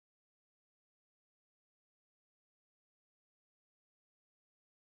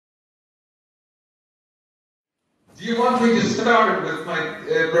Do you want me to start with my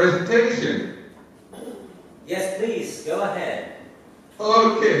presentation? Yes, please, go ahead.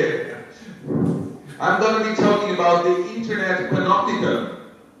 Okay. I'm going to be talking about the Internet panopticon.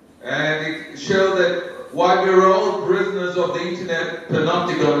 And it shows that while we're all prisoners of the Internet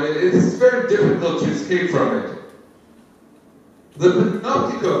panopticon, it's very difficult to escape from it. The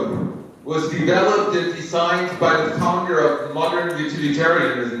panopticon was developed and designed by the founder of modern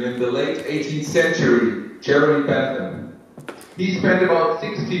utilitarianism in the late 18th century, Jeremy Bentham. He spent about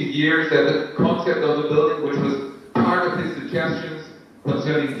 16 years at the concept of the building, which was part of his suggestions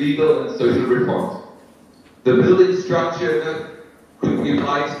concerning legal and social reforms. The building structure could be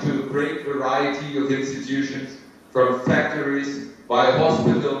applied to a great variety of institutions, from factories, via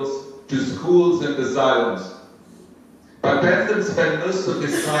hospitals, to schools and asylums. But Bentham spent most of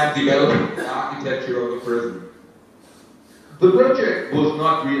his time developing the architecture of a prison. The project was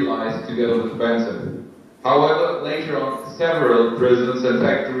not realized together with Bentham. However, later on, several prisons and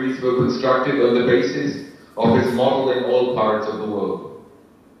factories were constructed on the basis of his model in all parts of the world.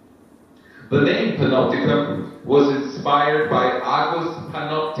 The name Panopticon was inspired by Agus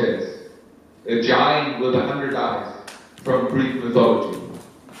Panoptes, a giant with 100 eyes, from Greek mythology.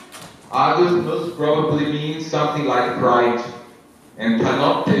 Agus most probably means something like bright, and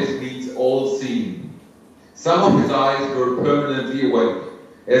Panoptes means all-seeing. Some of his eyes were permanently awake,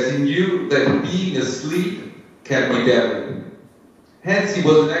 as he knew that being asleep can be deadly. Hence he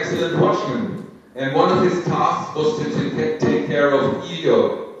was an excellent watchman, and one of his tasks was to take care of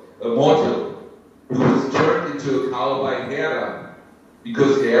Io, a mortal, who was turned into a cow by Hera,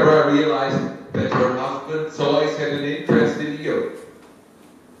 because Hera realized that her husband Zeus had an interest in Io.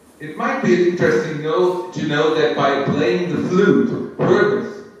 It might be interesting to know that by playing the flute,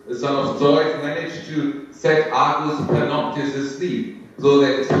 Hermes, the son of Zeus, managed to set Agus Panoptes asleep, so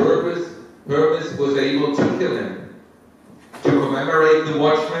that Hermes was able to kill him. To commemorate the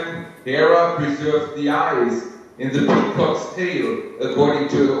watchman, Hera preserved the eyes in the peacock's tail, according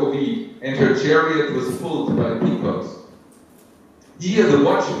to Ovid, and her chariot was pulled by peacocks. Here the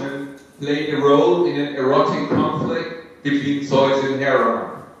watchman played a role in an erotic conflict between Zeus and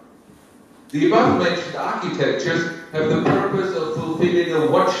Hera. The above-mentioned architectures have the purpose of fulfilling a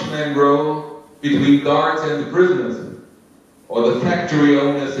watchman role between guards and the prisoners, or the factory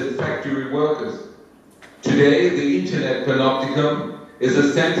owners and factory workers. Today, the Internet panopticon is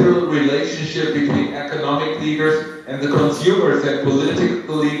a central relationship between economic leaders and the consumers and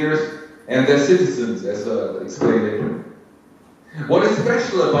political leaders and their citizens, as I'll explain later. What is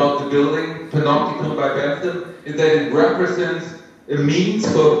special about the building, Panopticon by Bentham, is that it represents a means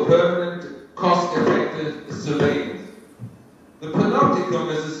for permanent, cost-effective surveillance. The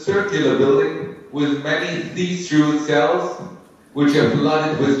Panopticon is a circular building with many see-through cells which are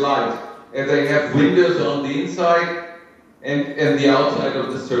flooded with light, and they have windows on the inside and the outside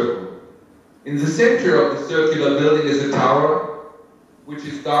of the circle. In the center of the circular building is a tower, which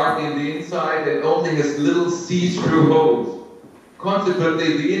is dark in the inside and only has little see-through holes.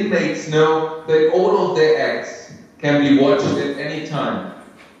 Consequently, the inmates know that all of their acts can be watched at any time.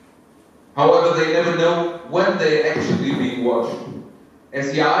 However, they never know when they're actually being watched,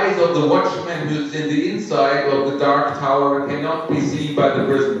 as the eyes of the watchman who's in the inside of the dark tower cannot be seen by the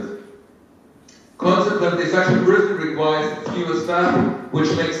prisoners. Consequently, such a prison requires fewer staff, which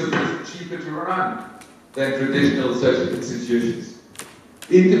makes the prison cheaper to run than traditional such institutions.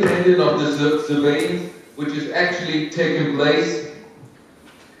 Independent of the surveillance which is actually taking place,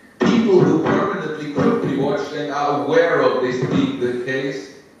 people who permanently could be watched and are aware of this being the case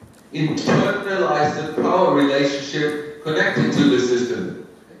internalize the power relationship connected to the system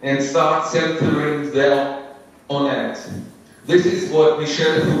and start censoring their own acts. This is what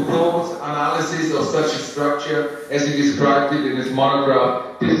Michel Foucault's analysis of such a structure, as he described it in his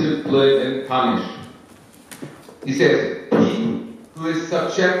monograph, Discipline and Punish. He says, he who is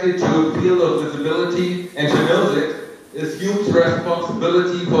subjected to a field of visibility and who knows it, assumes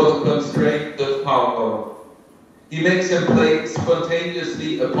responsibility for the constraint of power. He makes them play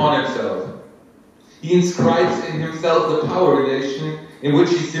spontaneously upon himself. He inscribes in himself the power relation in which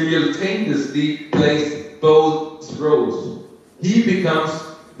he simultaneously plays both roles. He becomes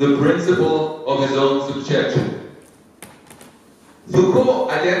the principle of his own subjection. Foucault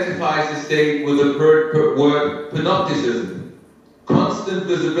identifies the state with the word panopticism. Constant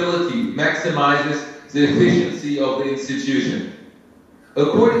visibility maximizes the efficiency of the institution.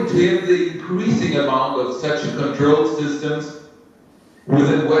 According to him, the increasing amount of such control systems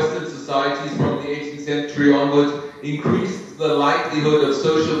within Western societies from the 18th century onwards increased the likelihood of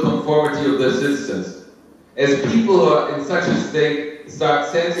social conformity of their citizens, as people who are in such a state start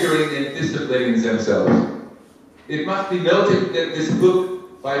censoring and disciplining themselves. It must be noted that this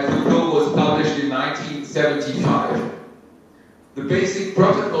book by Foucault was published in 1975. The basic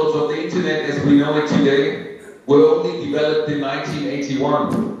protocols of the internet as we know it today were only developed in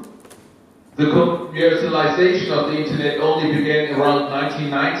 1981. The commercialization of the internet only began around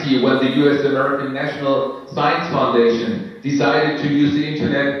 1990 when the US American National Science Foundation decided to use the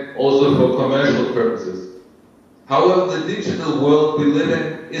internet also for commercial purposes. However, the digital world we live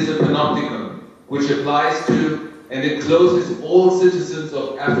in is a panopticon, which applies to and encloses all citizens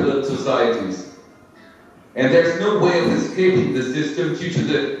of affluent societies. And there's no way of escaping the system due to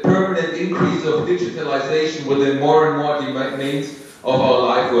the permanent increase of digitalization within more and more domains of our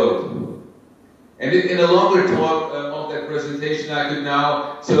life world. And in a longer talk of that presentation, I could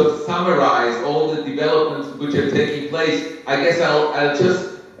now sort of summarize all the developments which are taking place. I guess I'll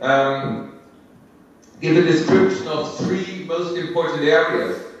just give a description of three most important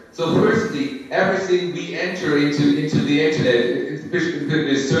areas. So firstly, everything we enter into the internet,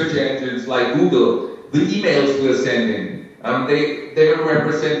 especially search engines like Google, the emails we're sending, they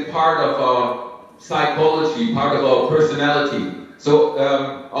represent part of our psychology, part of our personality. So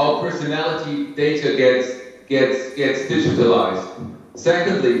our personality data gets digitalized.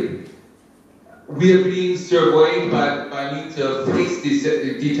 Secondly, we are being surveyed by means of face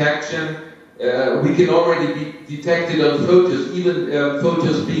detection. We can already be detected on photos, even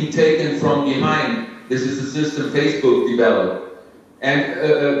photos being taken from behind. This is a system Facebook developed.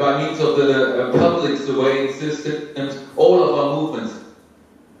 And by means of the public surveillance systems, all of our movements,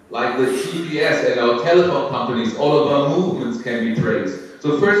 like the GPS and our telephone companies, all of our movements can be traced.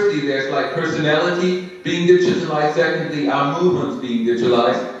 So firstly, there's like personality being digitalized. Secondly, our movements being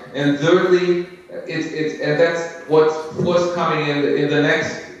digitalized. And thirdly, and that's what's forthcoming in the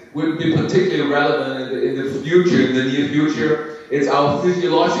next, will be particularly relevant in the future, in the near future. It's our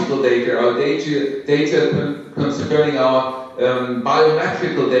physiological data, our data concerning our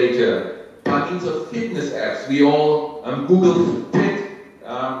biometrical data. By means of fitness apps, we all Google Fit.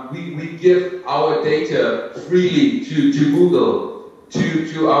 We give our data freely to Google,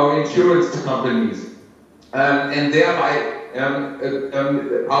 to our insurance companies, and thereby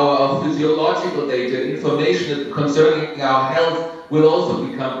our physiological data, information concerning our health will also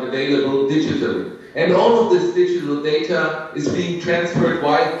become available digitally. And all of this digital data is being transferred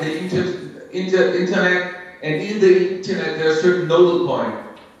via the internet, and in the internet there are certain nodal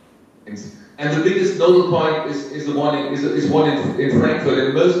points. And the biggest nodal point is one in Frankfurt,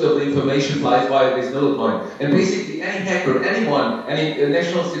 and most of the information flies via this nodal point. And basically any hacker, anyone, any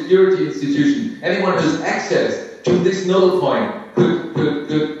national security institution, anyone who has access to this nodal point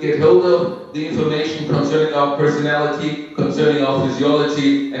could get hold of the information concerning our personality, concerning our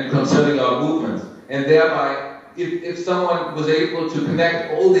physiology, and concerning our movements. And thereby, if someone was able to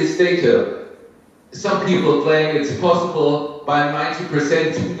connect all this data, some people claim it's possible by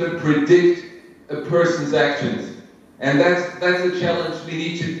 90% to even predict a person's actions, and that's a challenge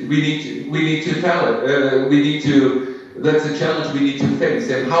that's a challenge we need to face.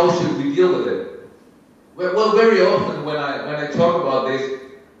 And how should we deal with it? Well, very often when I talk about this,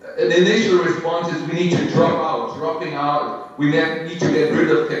 an initial response is we need to dropping out. We need to get rid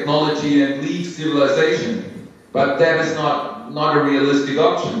of technology and leave civilization, but that is not a realistic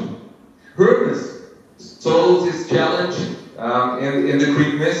option. Hermes solves this challenge in the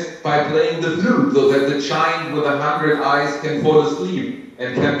Greek myth by playing the flute so that the giant with 100 eyes can fall asleep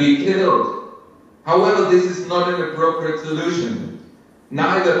and can be killed. However, this is not an appropriate solution.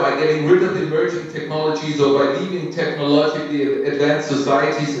 Neither by getting rid of emerging technologies or by leaving technologically advanced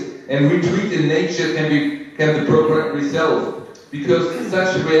societies and retreat in nature can the program resolve, because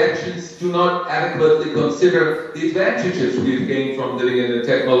such reactions do not adequately consider the advantages we've gained from living in a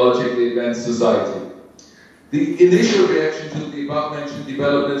technologically advanced society. The initial reaction to the above-mentioned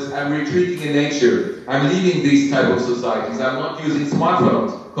developments, I'm retreating in nature. I'm leaving these type of societies. I'm not using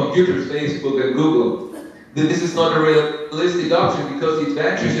smartphones, computers, Facebook, and Google. This is not a realistic option because the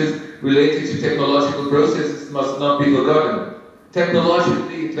advantages related to technological processes must not be forgotten.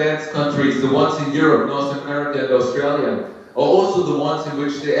 Technologically advanced countries, the ones in Europe, North America, and Australia, are also the ones in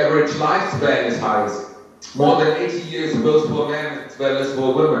which the average lifespan is highest. More than 80 years both for men as well as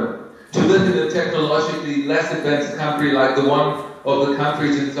for women. To live in a technologically less advanced country like the one of the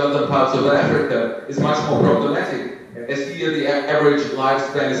countries in southern parts of Africa is much more problematic, as here the average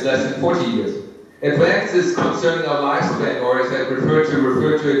lifespan is less than 40 years. Advances concerning our lifespan, or as I prefer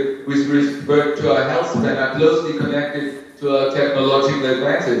to it with respect to our health span, are closely connected to our technological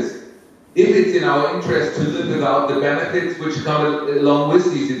advances. If it's in our interest to live without the benefits which come along with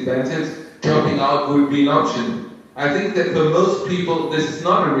these advances, dropping out would be an option. I think that for most people, this is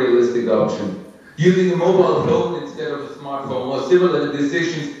not a realistic option. Using a mobile phone instead of a smartphone or similar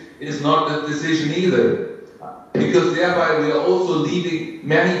decisions is not a decision either, because thereby we are also leaving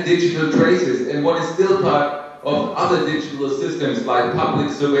many digital traces and what is still part of other digital systems like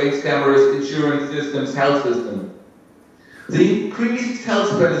public surveillance cameras, insurance systems, health systems. The increased health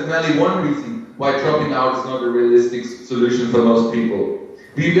span is merely one reason why dropping out is not a realistic solution for most people.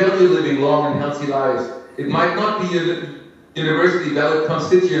 We value living long and healthy lives. It might not be a universally valid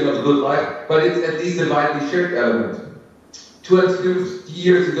constituent of a good life, but it's at least a widely shared element. 250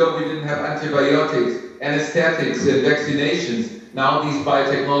 years ago we didn't have antibiotics, anesthetics and vaccinations. Now these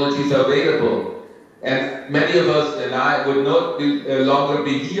biotechnologies are available. And many of us and I would not longer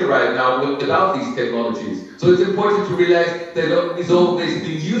be here right now without these technologies. So it's important to realize that we've always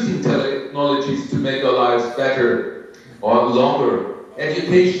been using technologies to make our lives better or longer.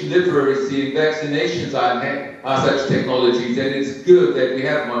 Education, literacy, and vaccinations are such technologies, and it's good that we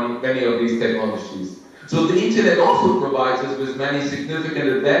have many of these technologies. So the internet also provides us with many significant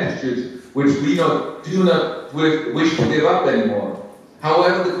advantages which we do not wish to give up anymore.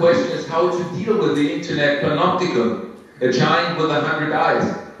 However, the question is how to deal with the internet panopticon, a giant with 100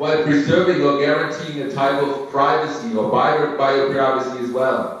 eyes, while preserving or guaranteeing a type of privacy or bioprivacy as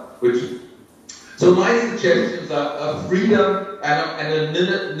well. So my suggestions are freedom,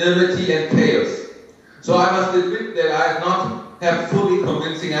 anonymity and chaos. So I must admit that I have not have fully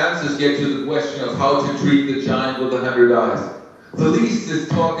convincing answers yet to the question of how to treat the giant with 100 eyes. The least this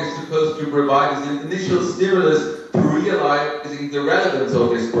talk is supposed to provide is an initial stimulus to realizing the relevance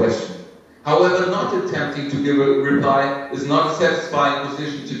of this question. However, not attempting to give a reply is not a satisfying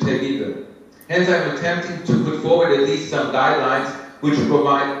position to take either. Hence, I'm attempting to put forward at least some guidelines which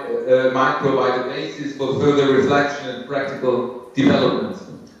might provide a basis for further reflection and practical developments.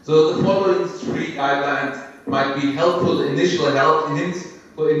 So the following three guidelines might be helpful initial hints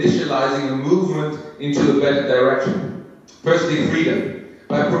for initializing a movement into a better direction. Firstly, freedom.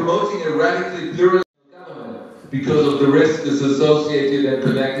 By promoting a radically pluralistic government because of the risks associated and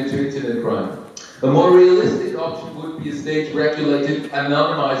connected to internet crime. A more realistic option would be a state-regulated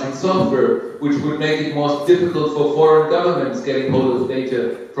anonymizing software, which would make it more difficult for foreign governments getting hold of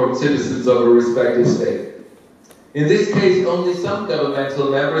data from citizens of a respective state. In this case, only some governmental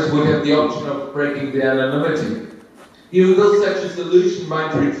members would have the option of breaking their anonymity. Even though such a solution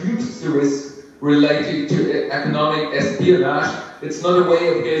might reduce the risk related to economic espionage, it's not a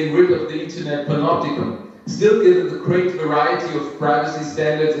way of getting rid of the internet panopticon. Still, given the great variety of privacy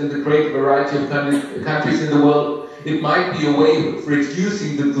standards and the great variety of countries in the world, it might be a way of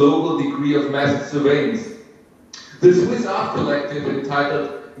reducing the global degree of mass surveillance. The Swiss art collective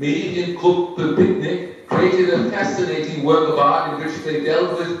entitled Mediengruppe Picnic created a fascinating work of art in which they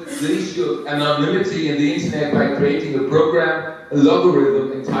dealt with the issue of anonymity in the internet by creating a program, a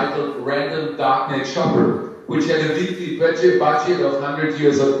logarithm entitled Random Darknet Shopper, which had a weekly budget of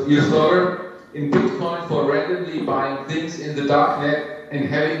 $100 in Bitcoin for randomly buying things in the darknet and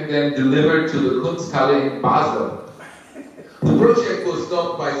having them delivered to the Kunsthalle in Basel. The project was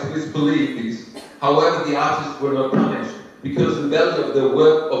stopped by Swiss police. However, the artists were not punished because the value of their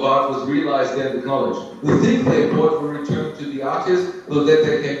work of art was realized and acknowledged. The things they bought were returned to the artists so that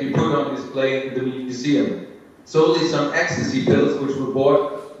they can be put on display in the museum. Solely some ecstasy pills which were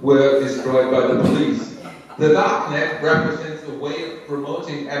bought were destroyed by the police. The darknet represents a way of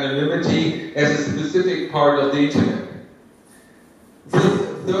promoting anonymity as a specific part of the internet. The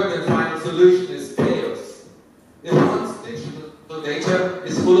third and final solution is chaos. If one's digital data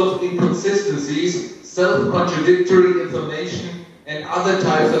is full of inconsistencies, self-contradictory information, and other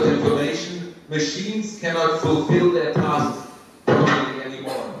types of information, machines cannot fulfill their tasks properly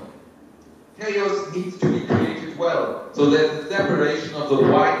anymore. Chaos needs to be created well, so that the separation of the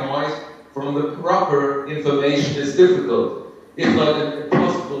white noise from the proper information is difficult, if not an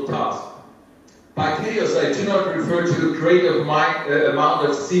impossible task. By chaos, I do not refer to a great amount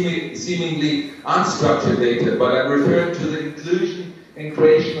of seemingly unstructured data, but I'm referring to the inclusion and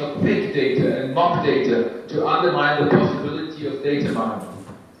creation of fake data and mock data to undermine the possibility of data mining.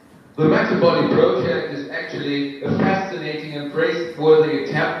 The Metabolic project is actually a fascinating and praiseworthy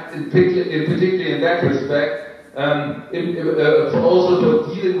attempt, particularly in that respect, also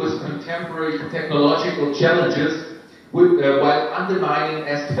for dealing with contemporary technological challenges while undermining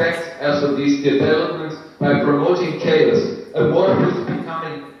aspects of these developments by promoting chaos, amorphous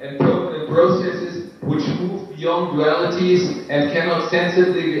becoming and permanent processes which move beyond dualities and cannot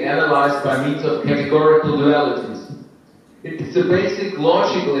sensibly be analyzed by means of categorical dualities. It's a basic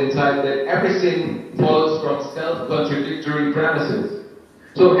logical insight that everything follows from self-contradictory premises.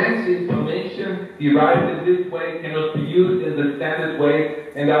 So hence the information derived in this way cannot be used in the standard way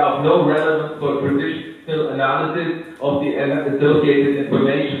and are of no relevance for traditional analysis of the associated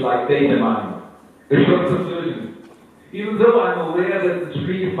information like data mining. The short conclusion. Even though I'm aware that the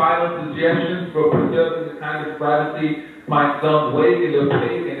three final suggestions for preserving the kind of privacy might sound vague and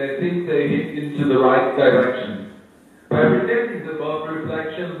opaque, and I think they hit into the right direction. By presenting the above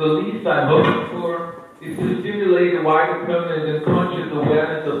reflections, the least I'm hoping for is to stimulate a wider permanent and conscious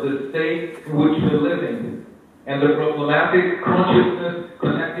awareness of the state in which we're living, and the problematic consciousness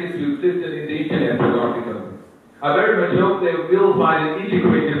connected to system in the Internet phenomenon. I very much hope they will find an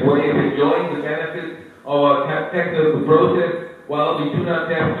integrated way of enjoying the benefits of our technical process while we do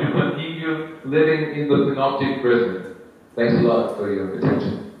not have to continue living in the synoptic prison. Thanks a lot for your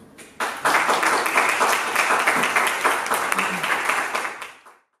attention.